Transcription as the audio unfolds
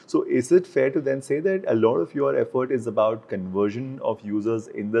So is it fair to then say that a lot of your effort is about conversion of users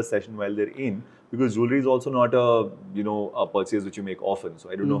in the session while they're in? Because jewelry is also not a purchase which you make often.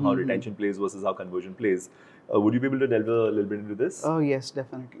 So I don't know how retention plays versus how conversion plays. Would you be able to delve a little bit into this? Yes,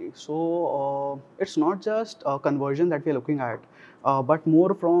 definitely. So it's not just conversion that we are looking at, but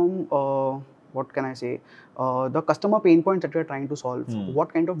more from what can I say? The customer pain points that we are trying to solve.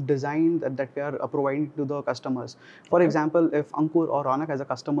 What kind of design that we are providing to the customers. For example, if Ankur or Ronak as a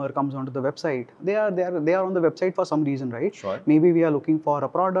customer comes onto the website, they are on the website for some reason, right? Sure. Maybe we are looking for a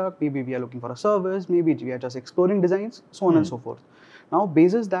product, maybe we are looking for a service, maybe we are just exploring designs, so on and so forth. Now,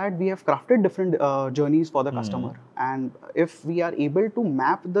 basis that we have crafted different journeys for the customer, and if we are able to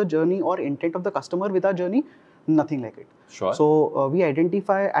map the journey or intent of the customer with our journey, nothing like it. Sure. So we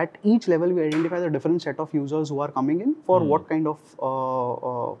identify at each level, we identify the different set of users who are coming in for what kind of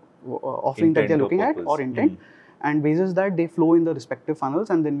offering that they are looking at or intent, and basis that they flow in the respective funnels,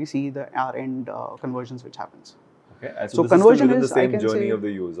 and then we see the our end conversions which happens. Okay. And So this conversion is is, still I within the can same journey say, of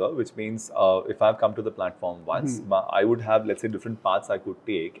the user, which means if I've come to the platform once, I would have, let's say, different paths I could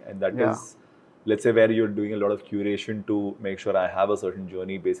take, and that is, let's say, where you're doing a lot of curation to make sure I have a certain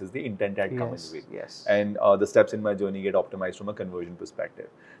journey basis the intent had come in with. Yes. And the steps in my journey get optimized from a conversion perspective.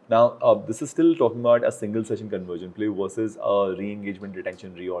 Now, this is still talking about a single session conversion play versus a re-engagement,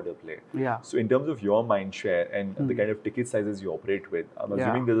 retention, reorder play. Yeah. So in terms of your mind share and the kind of ticket sizes you operate with, I'm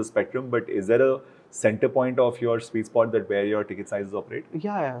assuming there's a spectrum, but is there a center point of your sweet spot that where your ticket sizes operate?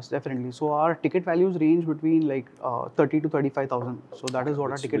 Yeah, yes, definitely. So our ticket values range between like 30 to 35,000. So that is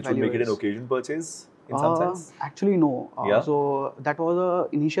what our ticket value is. Which would make it an occasion purchase in some sense? Actually, no. So that was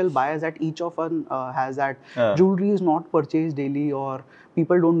a initial bias that each of us has, that jewelry is not purchased daily or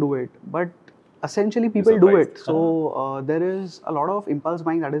people don't do it. But essentially people do it. So there is a lot of impulse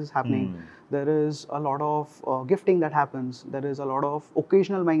buying that is happening. There is a lot of gifting that happens. There is a lot of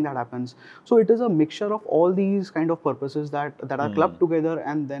occasional buying that happens. So it is a mixture of all these kind of purposes that are clubbed together,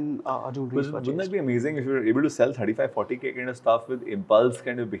 and then a jewelry is purchased. Wouldn't that be amazing if you're able to sell 35, 40K kind of stuff with impulse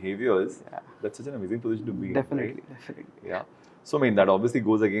kind of behaviors? Yeah. That's such an amazing position to be in. Definitely. Yeah. So I mean, that obviously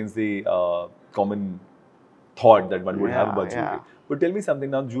goes against the common thought that one would have about jewelry. But tell me something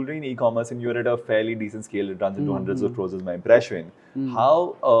now, jewelry in e-commerce, and you're at a fairly decent scale, it runs into hundreds of crores is my impression.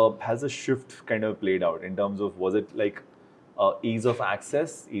 How has the shift kind of played out in terms of, was it like ease of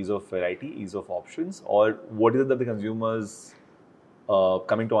access, ease of variety, ease of options, or what is it that the consumers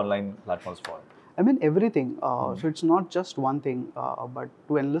coming to online platforms for? I mean, everything. So it's not just one thing, but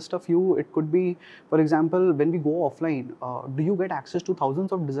to enlist a few, it could be, for example, when we go offline, do you get access to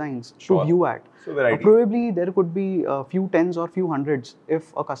thousands of designs to view at? So variety. Probably there could be a few tens or few hundreds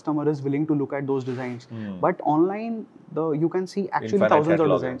if a customer is willing to look at those designs. But online, you can see actually thousands of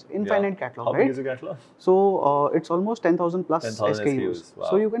designs. Infinite catalog, How right? big is the catalog? So it's almost 10,000 plus 10,000 SKUs. Wow.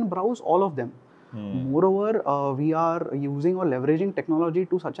 So you can browse all of them. Moreover, we are using or leveraging technology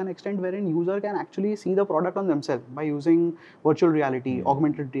to such an extent wherein user can actually see the product on themselves by using virtual reality,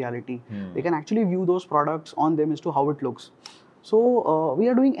 augmented reality. They can actually view those products on them as to how it looks. So we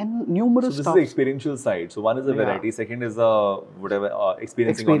are doing numerous stuff. So this is the experiential side. So one is the variety, second is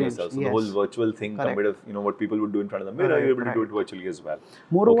experiencing on yourself. So the whole virtual thing, compared of what people would do in front of the mirror, you're able to do it virtually as well.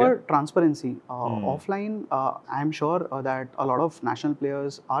 Moreover, transparency. Offline, I'm sure that a lot of national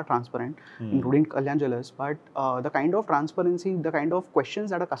players are transparent, including Kalyan Jewellers. But the kind of transparency, the kind of questions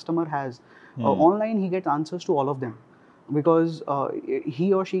that a customer has, online he gets answers to all of them. Because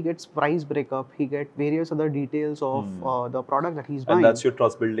he or she gets price breakup, he gets various other details of the product that he's buying. And that's your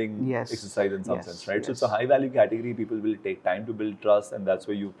trust building exercise in some sense, right? So it's a high value category, people will take time to build trust, and that's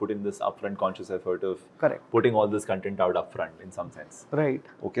where you put in this upfront conscious effort of putting all this content out upfront in some sense. Right.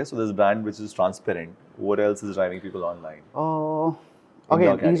 Okay, so this brand which is transparent, what else is driving people online?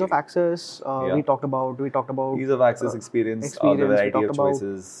 Again, ease of access, we talked about ease of access, experience, the variety of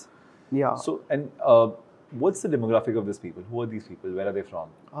choices. Yeah. So, and what's the demographic of these people? Who are these people? Where are they from?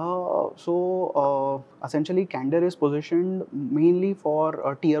 Essentially, Candor is positioned mainly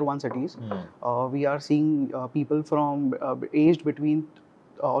for tier 1 cities. We are seeing people from aged between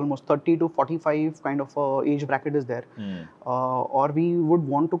almost 30 to 45 kind of age bracket is there. Or we would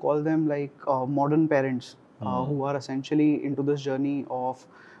want to call them like modern parents who are essentially into this journey of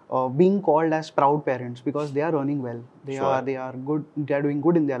being called as proud parents because they are earning well, they are good, they are doing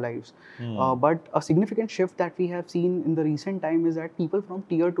good in their lives. But a significant shift that we have seen in the recent time is that people from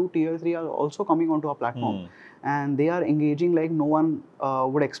tier 2, tier 3 are also coming onto our platform, and they are engaging like no one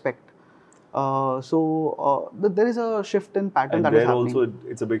would expect. There is a shift in pattern that is happening. And also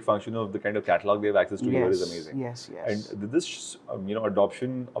it's a big function of the kind of catalog they have access to here is amazing. Yes. And this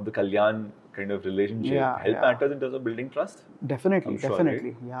adoption of the Kalyan kind of relationship help actors in terms of building trust? Definitely, I'm sure,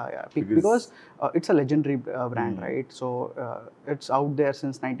 definitely. right? Yeah. Because it's a legendary brand, right? So it's out there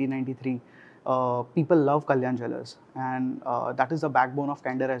since 1993. People love Kalyan Jewellers, and that is the backbone of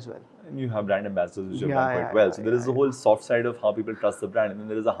Candor as well. And you have brand ambassadors which have done quite well. So there is the whole soft side of how people trust the brand, and then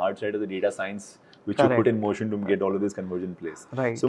there is a hard side of the data science which you put in motion to get all of this conversion in place. Right. So